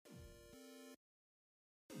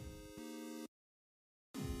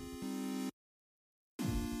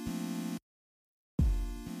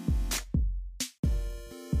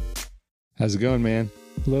How's it going, man?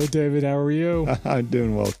 Hello, David. How are you? I'm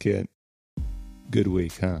doing well, kid. Good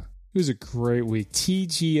week, huh? It was a great week.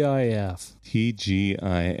 TGIF.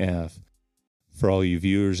 TGIF. For all you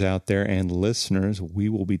viewers out there and listeners, we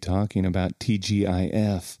will be talking about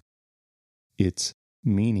TGIF. Its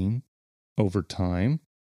meaning over time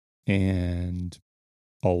and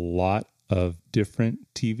a lot of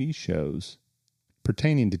different TV shows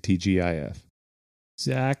pertaining to TGIF.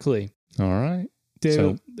 Exactly. All right. David,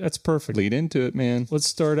 So, that's perfect. lead into it, man. Let's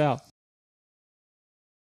start out.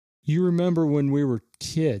 You remember when we were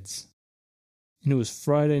kids, and it was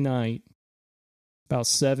Friday night, about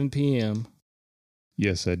 7 p.m.,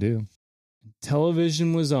 Yes, I do.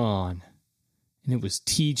 television was on, and it was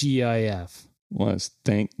TGIF. Was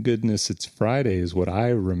thank goodness it's Friday is what I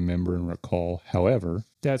remember and recall. However,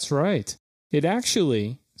 That's right. It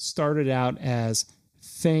actually started out as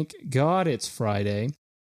Thank God It's Friday.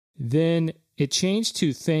 Then it changed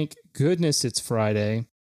to Thank Goodness It's Friday.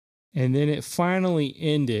 And then it finally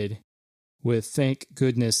ended with Thank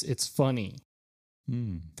Goodness It's Funny.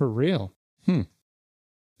 For real. Hmm.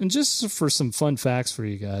 And just for some fun facts for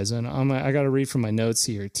you guys, and I got to read from my notes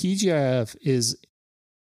here. TGIF is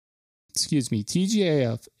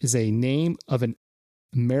a name of an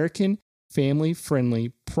American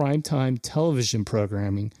family-friendly primetime television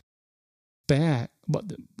programming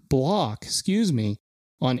block,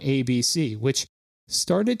 on ABC, which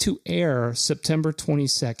started to air September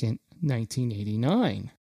 22nd,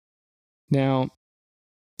 1989. Now,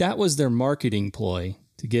 that was their marketing ploy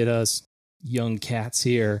to get us young cats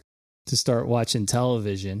here to start watching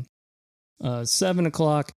television. 7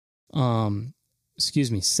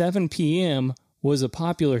 p.m. was a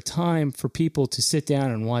popular time for people to sit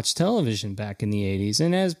down and watch television back in the 80s.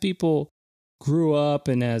 And as people grew up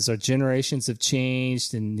and as our generations have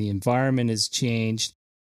changed and the environment has changed,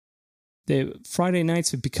 the Friday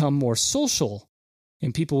nights have become more social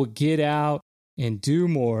and people would get out and do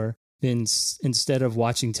more than instead of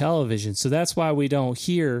watching television. So that's why we don't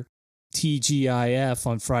hear TGIF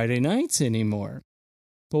on Friday nights anymore.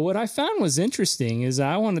 But what I found was interesting is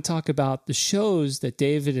I want to talk about the shows that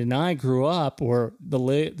David and I grew up, or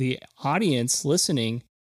the audience listening,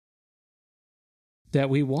 that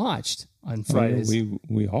we watched on Fridays.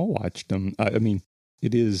 We all watched them. I mean,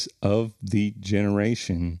 it is of the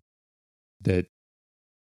generation that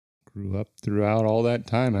grew up throughout all that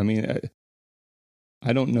time. I mean,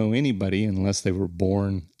 I don't know anybody, unless they were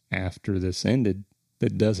born after this ended,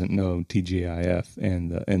 that doesn't know TGIF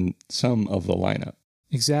and some of the lineup.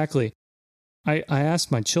 Exactly. I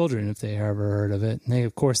asked my children if they ever heard of it, and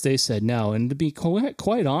of course they said no. And to be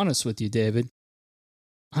quite honest with you, David,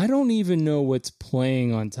 I don't even know what's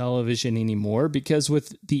playing on television anymore, because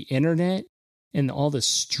with the internet and all the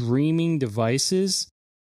streaming devices,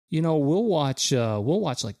 we'll watch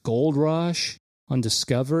like Gold Rush on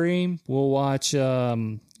Discovery. We'll watch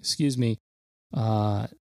Gold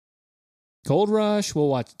Rush. We'll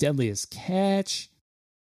watch Deadliest Catch.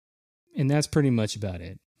 And that's pretty much about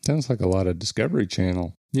it. Sounds like a lot of Discovery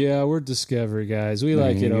Channel. Yeah, we're Discovery guys. We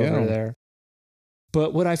like it over there.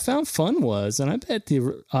 But what I found fun was, and I bet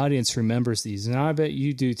the audience remembers these, and I bet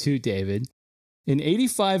you do too, David. In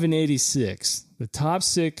 85 and 86, the top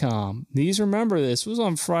sitcom, remember this, was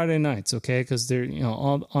on Friday nights, okay? Because they're,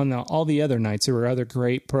 on all the other nights, there were other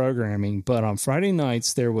great programming. But on Friday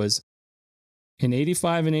nights, there was, in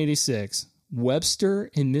 85 and 86, Webster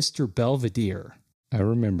and Mr. Belvedere. I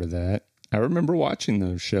remember that. I remember watching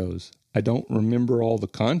those shows. I don't remember all the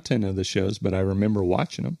content of the shows, but I remember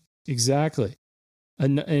watching them. Exactly.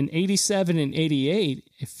 In 87 and 88,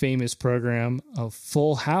 a famous program of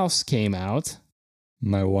Full House came out.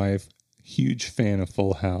 My wife, huge fan of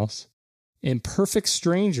Full House. And Perfect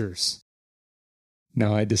Strangers.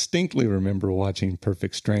 Now, I distinctly remember watching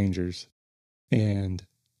Perfect Strangers and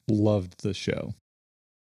loved the show.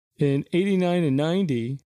 In 89 and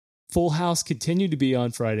 90, Full House continued to be on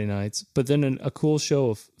Friday nights, but then a cool show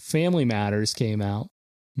of Family Matters came out,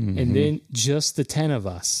 and then Just the 10 of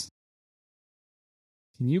Us.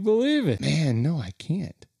 Can you believe it? Man, no, I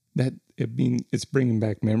can't. It's bringing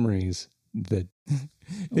back memories that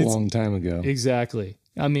a long time ago. Exactly.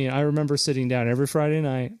 I mean, I remember sitting down every Friday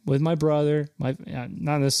night with my brother, not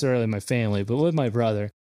necessarily my family, but with my brother,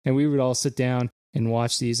 and we would all sit down and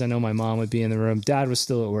watch these. I know my mom would be in the room. Dad was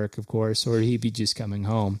still at work, of course, or he'd be just coming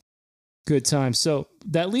home. Good time. So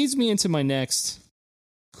that leads me into my next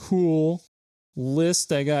cool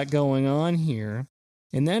list I got going on here,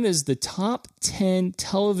 and that is the top 10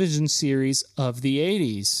 television series of the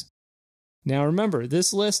 80s. Now remember,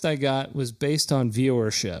 this list I got was based on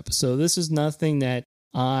viewership, so this is nothing that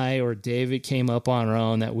I or David came up on our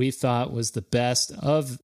own that we thought was the best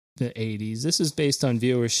of the 80s. This is based on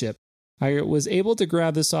viewership. I was able to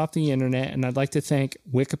grab this off the internet, and I'd like to thank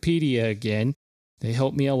Wikipedia again. They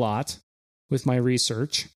helped me a lot with my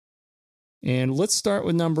research. And let's start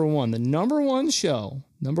with number one. The number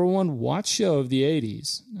one watch show of the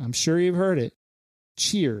 80s. I'm sure you've heard it.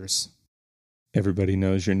 Cheers. Everybody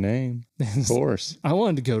knows your name, of course. I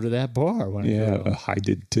wanted to go to that bar when I grew up. I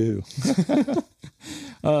did too.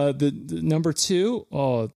 The number two,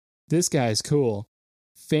 oh, this guy's cool.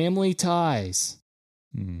 Family Ties.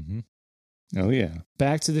 Mm-hmm. Oh, yeah.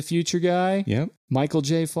 Back to the Future guy. Yep. Michael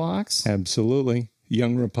J. Fox. Absolutely.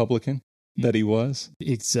 Young Republican that he was.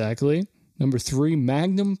 Exactly. Number three,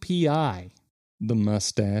 Magnum P.I. The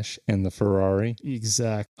mustache and the Ferrari.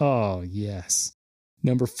 Exact. Oh, yes.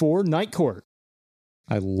 Number four, Night Court.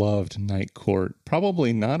 I loved Night Court.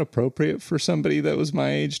 Probably not appropriate for somebody that was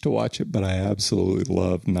my age to watch it, but I absolutely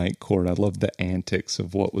loved Night Court. I loved the antics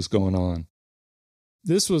of what was going on.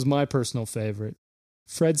 This was my personal favorite.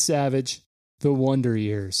 Fred Savage, The Wonder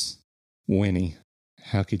Years. Winnie.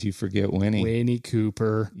 How could you forget Winnie? Winnie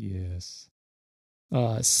Cooper. Yes.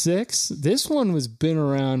 Six, this one has been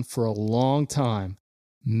around for a long time.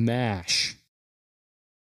 MASH.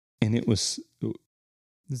 And it was...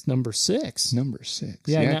 It's number six. Number six.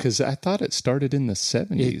 Yeah, because I thought it started in the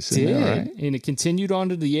 70s. It did. Right? And it continued on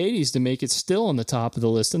to the 80s to make it still on the top of the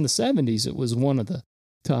list. In the 70s, it was one of the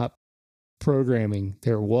top programming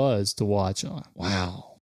there was to watch on.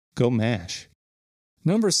 Wow. Go MASH.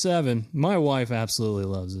 Number seven, my wife absolutely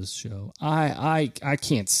loves this show. I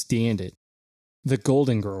can't stand it. The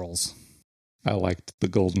Golden Girls. I liked the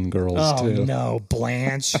Golden Girls, too. Oh, no,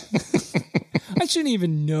 Blanche. I shouldn't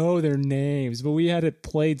even know their names, but we had it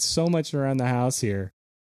played so much around the house here.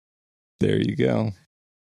 There you go.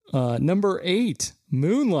 Number eight,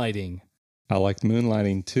 Moonlighting. I liked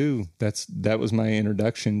Moonlighting, too. That was my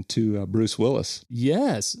introduction to Bruce Willis.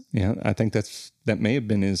 Yes. Yeah, I think that may have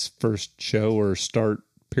been his first show or start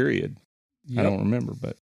period. Yep. I don't remember,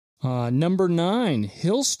 but... Number nine,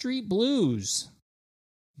 Hill Street Blues.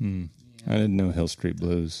 I didn't know Hill Street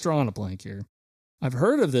Blues. Drawing a blank here. I've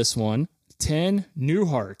heard of this one. 10,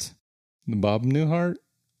 Newhart. The Bob Newhart?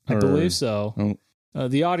 I believe so. Oh.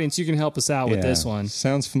 The audience, you can help us out with this one.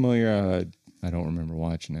 Sounds familiar. I don't remember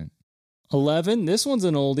watching it. 11, this one's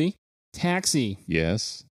an oldie. Taxi.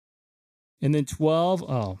 Yes. And then 12,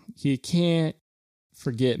 oh, you can't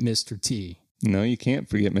forget Mr. T. No, you can't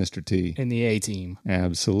forget Mr. T. And the A-Team.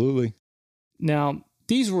 Absolutely. Now,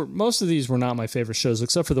 most of these were not my favorite shows,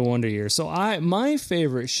 except for the Wonder Years. So my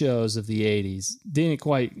favorite shows of the 80s didn't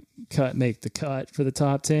quite make the cut for the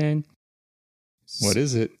top 10. What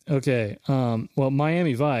is it? Okay. Well,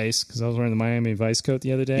 Miami Vice, because I was wearing the Miami Vice coat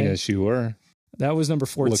the other day. Yes, you were. That was number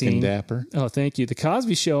 14. Looking dapper. Oh, thank you. The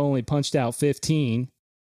Cosby Show only punched out 15.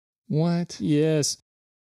 What? Yes.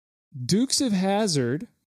 Dukes of Hazzard.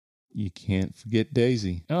 You can't forget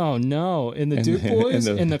Daisy. Oh, no. And the Duke Boys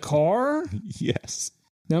in the car? Yes.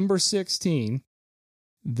 Number 16.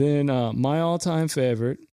 Then my all-time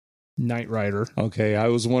favorite, Knight Rider. Okay, I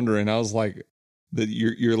was wondering. I was like,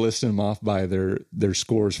 you're listing them off by their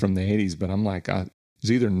scores from the 80s, but I'm like, it's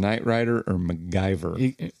either Knight Rider or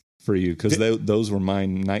MacGyver for you, because those were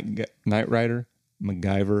mine. Knight Rider,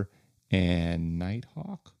 MacGyver, and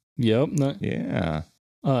Nighthawk. Yep. Yeah.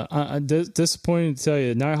 I'm disappointed to tell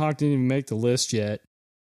you, Nighthawk didn't even make the list yet.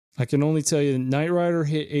 I can only tell you Knight Rider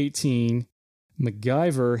hit 18,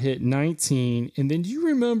 MacGyver hit 19, and then do you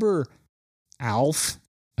remember Alf?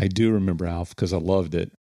 I do remember Alf because I loved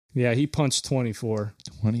it. Yeah, he punched 24.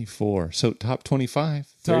 24. So top 25.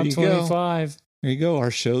 Top 25. There you go.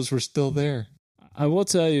 Our shows were still there. I will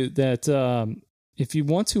tell you that if you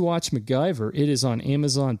want to watch MacGyver, it is on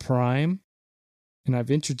Amazon Prime, and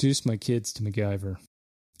I've introduced my kids to MacGyver.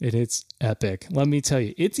 It's epic. Let me tell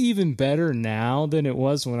you, it's even better now than it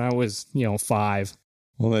was when I was, 5.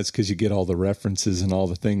 Well, that's because you get all the references and all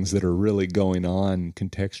the things that are really going on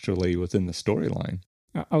contextually within the storyline.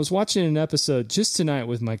 I was watching an episode just tonight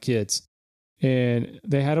with my kids, and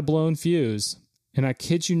they had a blown fuse. And I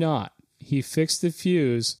kid you not, he fixed the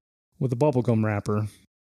fuse with a bubblegum wrapper.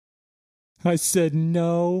 I said,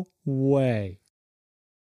 no way.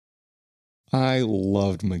 I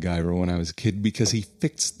loved MacGyver when I was a kid because he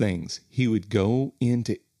fixed things. He would go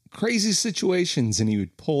into crazy situations and he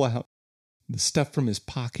would pull out the stuff from his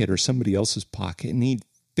pocket or somebody else's pocket and he'd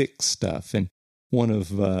fix stuff. And one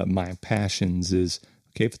of my passions is,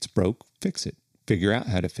 okay, if it's broke, fix it. Figure out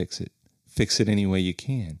how to fix it. Fix it any way you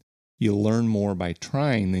can. You learn more by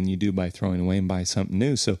trying than you do by throwing away and buy something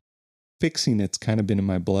new. So fixing it's kind of been in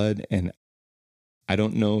my blood, and I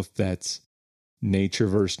don't know if that's nature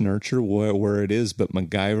versus nurture, where it is, but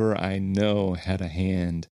MacGyver, I know, had a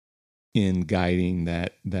hand in guiding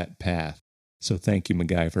that path. So thank you,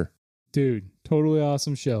 MacGyver. Dude, totally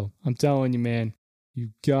awesome show. I'm telling you, man, you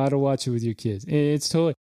got to watch it with your kids. It's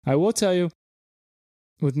totally, I will tell you,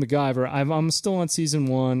 with MacGyver, I'm still on season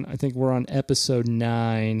 1. I think we're on episode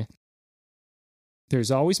 9.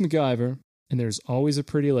 There's always MacGyver, and there's always a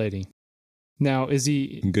pretty lady. Now, is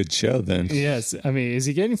he... Good show, then. Yes. I mean, is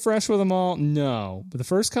he getting fresh with them all? No. But the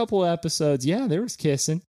first couple of episodes, yeah, there was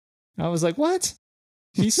kissing. I was like, what?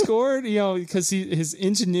 He scored, because his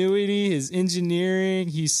ingenuity, his engineering,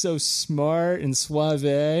 he's so smart and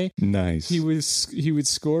suave. Nice. He would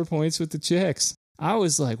score points with the chicks. I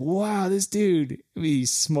was like, wow, this dude,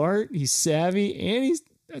 he's smart, he's savvy, and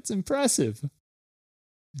that's impressive.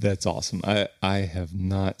 That's awesome. I have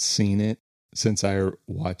not seen it since I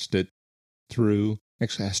watched it through.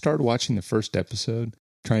 Actually, I started watching the first episode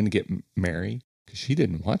trying to get Mary, because she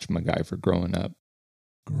didn't watch MacGyver growing up.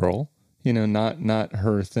 Girl, not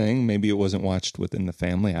her thing. Maybe it wasn't watched within the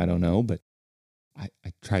family. I don't know. But I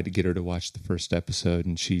tried to get her to watch the first episode,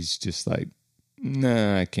 and she's just like,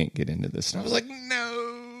 nah, I can't get into this. And I was like,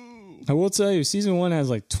 no. I will tell you, season 1 has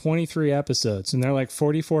like 23 episodes, and they're like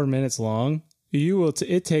 44 minutes long.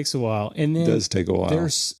 It takes a while. And then it does take a while.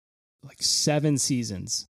 There's like 7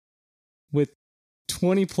 seasons with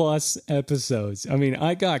 20 plus episodes. I mean,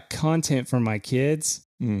 I got content for my kids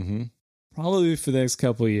probably for the next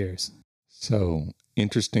couple of years. So,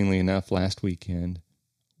 interestingly enough, last weekend,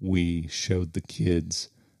 we showed the kids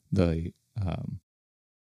the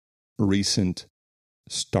recent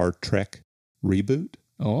Star Trek reboot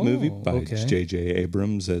movie by J.J.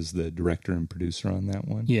 Abrams as the director and producer on that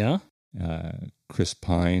one. Yeah. Chris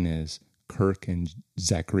Pine as Kirk and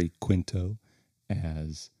Zachary Quinto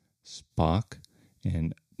as Spock,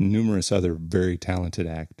 and numerous other very talented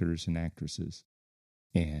actors and actresses.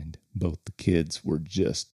 And both the kids were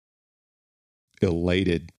just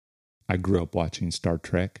elated. I grew up watching Star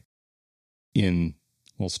Trek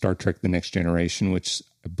Star Trek The Next Generation, which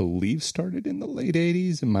I believe started in the late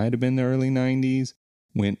 80s. It might have been the early 90s.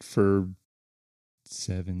 Went for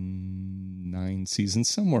 7-9 seasons,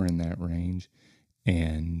 somewhere in that range.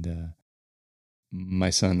 And my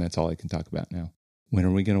son, that's all I can talk about now. When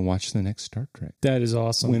are we going to watch the next Star Trek? That is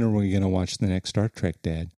awesome. When are we going to watch the next Star Trek,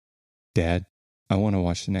 Dad? Dad, I want to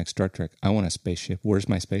watch the next Star Trek. I want a spaceship. Where's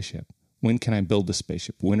my spaceship? When can I build a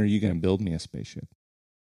spaceship? When are you going to build me a spaceship?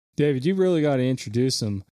 David, you really got to introduce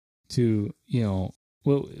him to,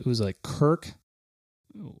 it was like Kirk.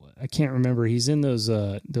 I can't remember. He's in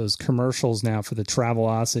those commercials now for the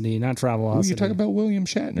Travelocity, not Travelocity. You're talking about William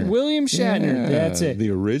Shatner. William Shatner, that's it.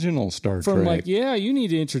 The original Star Trek. You need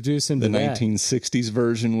to introduce him to that. The 1960s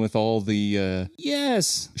version with all the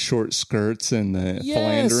short skirts and the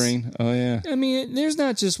philandering. Oh, yeah. I mean, there's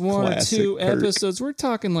not just one Classic or two Kirk. episodes. We're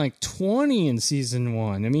talking like 20 in season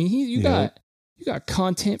 1. I mean, you got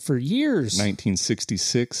content for years.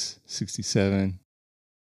 1966, 67,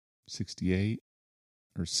 68.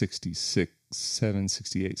 Or 66, 7,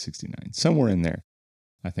 68, 69. Somewhere in there,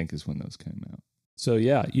 I think, is when those came out. So,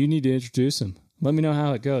 yeah, you need to introduce him. Let me know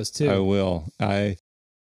how it goes, too. I will. I'm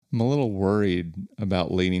a little worried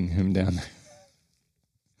about leading him down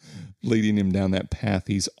that path.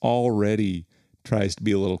 He's already tries to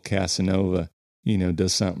be a little Casanova,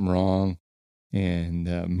 does something wrong.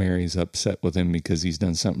 And Mary's upset with him because he's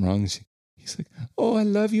done something wrong. He's like, oh, I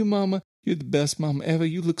love you, Mama. You're the best mama ever.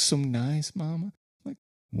 You look so nice, Mama.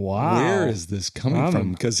 Wow. Where is this coming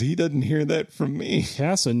from? Because he doesn't hear that from me.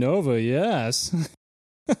 Casanova, yes.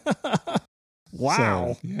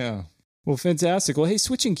 Wow. So, yeah. Well, fantastic. Well, hey,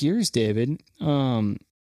 switching gears, David. I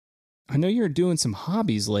know you're doing some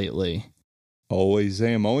hobbies lately. Always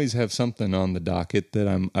am. Always have something on the docket that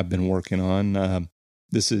I've been working on.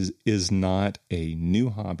 This is not a new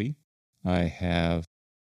hobby. I have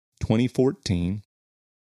 2014.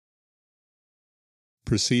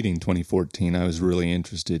 Preceding 2014, I was really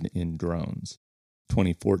interested in drones.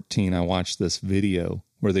 2014, I watched this video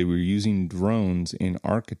where they were using drones in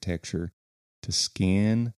architecture to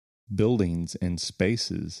scan buildings and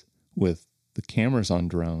spaces with the cameras on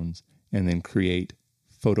drones and then create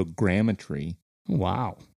photogrammetry.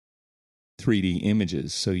 Wow. 3D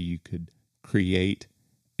images, so you could create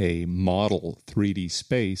a model 3D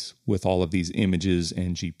space with all of these images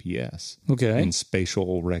and GPS. Okay. And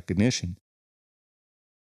spatial recognition.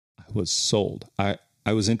 I was sold. I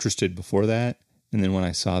was interested before that, and then when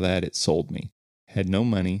I saw that, it sold me. Had no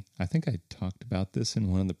money. I think I talked about this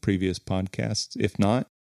in one of the previous podcasts. If not,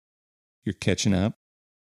 you're catching up.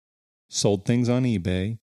 Sold things on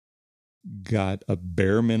eBay. Got a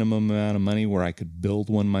bare minimum amount of money where I could build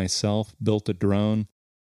one myself. Built a drone.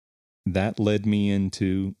 That led me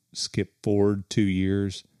into, skip forward 2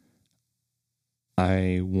 years.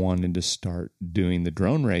 I wanted to start doing the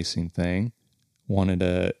drone racing thing, wanted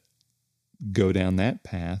to go down that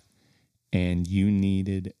path, and you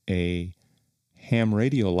needed a ham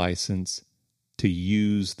radio license to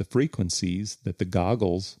use the frequencies that the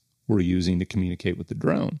goggles were using to communicate with the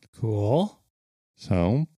drone. Cool.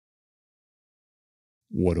 So,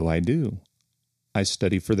 what do? I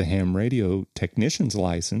studied for the ham radio technician's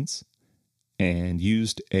license and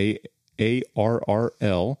used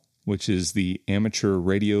ARRL, which is the Amateur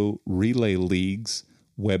Radio Relay League's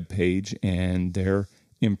webpage, and their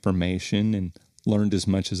information, and learned as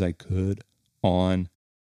much as I could on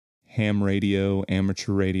ham radio,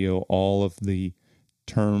 amateur radio, all of the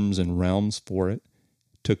terms and realms for it.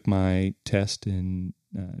 Took my test in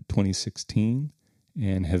 2016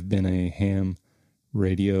 and have been a ham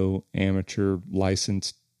radio amateur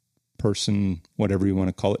licensed person, whatever you want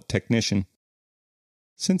to call it, technician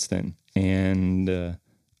since then. And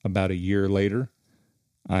about a year later,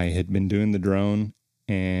 I had been doing the drone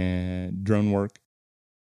work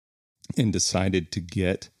and decided to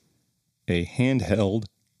get a handheld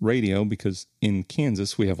radio because in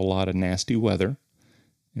Kansas we have a lot of nasty weather.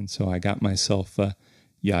 And so I got myself a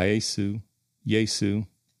Yaesu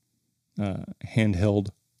handheld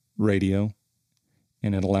radio,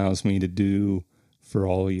 and it allows me to do, for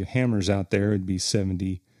all you hammers out there, it'd be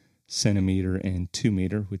 70 centimeter and 2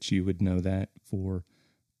 meter, which you would know that for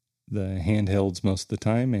the handhelds most of the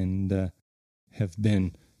time, and have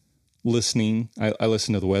been listening. I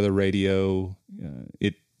listen to the weather radio.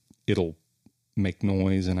 It'll make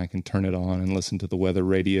noise, and I can turn it on and listen to the weather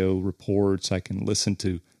radio reports. I can listen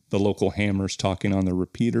to the local hammers talking on the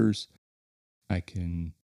repeaters. I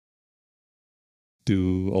can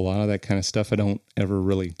do a lot of that kind of stuff. I don't ever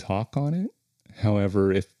really talk on it.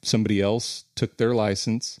 However, if somebody else took their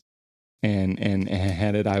license and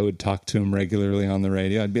had it, I would talk to them regularly on the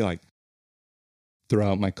radio. I'd be like,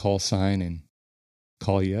 throw out my call sign and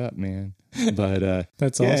call you up, man. But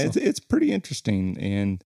that's yeah, awesome. it's pretty interesting.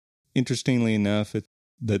 And interestingly enough,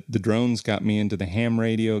 the drones got me into the ham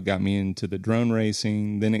radio, got me into the drone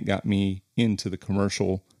racing, then it got me into the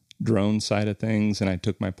commercial drone side of things, and I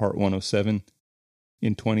took my Part 107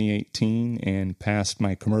 in 2018 and passed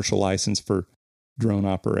my commercial license for drone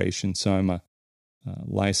operation. So I'm a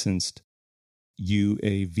licensed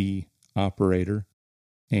UAV operator,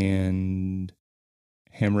 and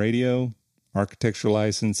ham radio, architecture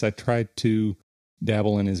license. I tried to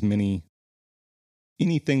dabble in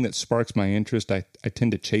anything that sparks my interest. I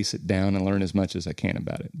tend to chase it down and learn as much as I can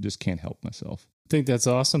about it. Just can't help myself. I think that's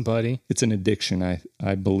awesome, buddy. It's an addiction.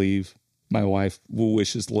 I believe my wife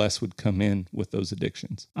wishes less would come in with those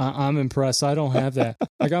addictions. I'm impressed. I don't have that.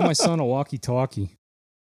 I got my son a walkie-talkie.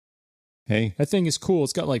 Hey. That thing is cool.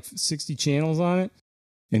 It's got like 60 channels on it.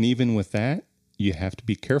 And even with that, you have to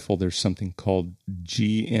be careful. There's something called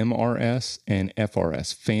GMRS and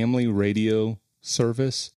FRS, Family Radio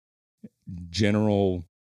Service. General,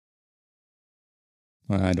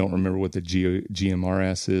 I don't remember what the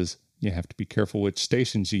GMRS is. You have to be careful which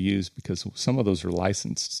stations you use because some of those are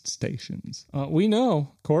licensed stations. We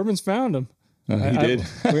know. Corbin's found them. He did.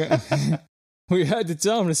 We had to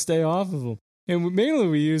tell him to stay off of them. And mainly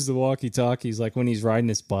we use the walkie-talkies like when he's riding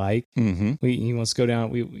his bike. Mm-hmm. He wants to go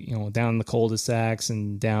down, down the cul-de-sacs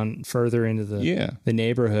and down further into the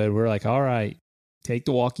neighborhood. We're like, all right, take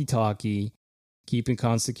the walkie-talkie. Keep in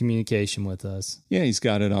constant communication with us. Yeah, he's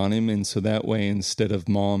got it on him. And so that way, instead of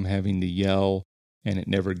mom having to yell and it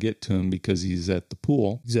never get to him because he's at the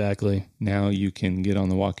pool. Exactly. Now you can get on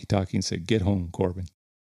the walkie-talkie and say, get home, Corbin.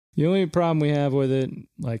 The only problem we have with it,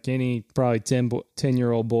 like any probably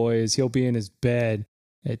 10-year-old boy, is he'll be in his bed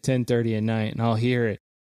at 10:30 at night and I'll hear it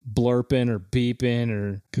blurping or beeping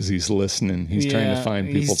or... Because he's listening. He's trying to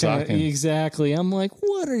find people talking. Exactly. I'm like,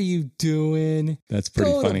 what are you doing? That's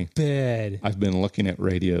pretty funny. Go to bed. I've been looking at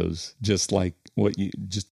radios, just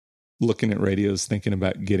looking at radios, thinking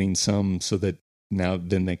about getting some so that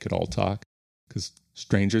then they could all talk. Because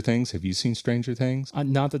Stranger Things, have you seen Stranger Things?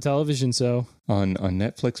 Not the television, so. On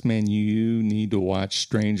Netflix, man, you need to watch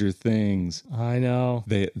Stranger Things. I know.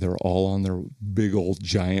 They're all on their big old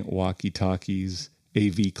giant walkie-talkies.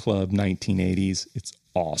 AV Club 1980s. It's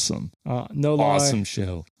awesome. No lie. Awesome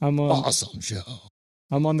show. Awesome show.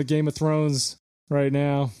 I'm on the Game of Thrones right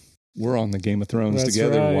now. We're on the Game of Thrones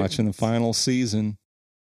together, right. Watching the final season.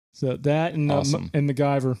 So that and awesome. And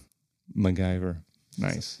MacGyver.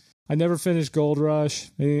 Nice. I never finished Gold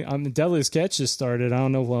Rush. The Deadliest Catch just started. I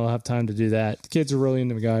don't know if I'll have time to do that. The kids are really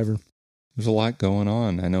into MacGyver. There's a lot going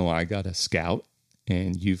on. I know I got a scout,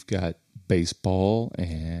 and you've got baseball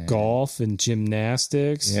and golf and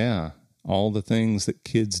gymnastics. Yeah. All the things that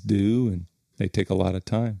kids do, and they take a lot of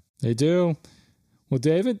time. They do. Well,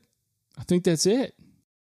 David, I think that's it.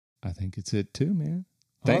 I think it's it too, man.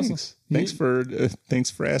 Awesome. Thanks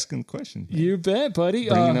for asking questions. Man. You bet, buddy.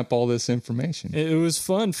 Bringing up all this information. It was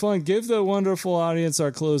fun. Give the wonderful audience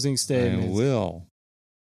our closing statement. I will.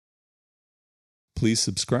 Please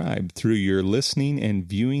subscribe through your listening and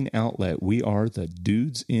viewing outlet. We are the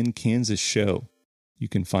Dudes in Kansas Show. You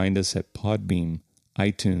can find us at Podbean,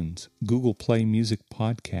 iTunes, Google Play Music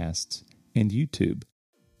Podcasts, and YouTube.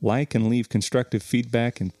 Like and leave constructive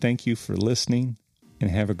feedback, and thank you for listening,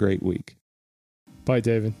 and have a great week. Bye,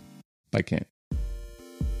 David. Bye, Kent.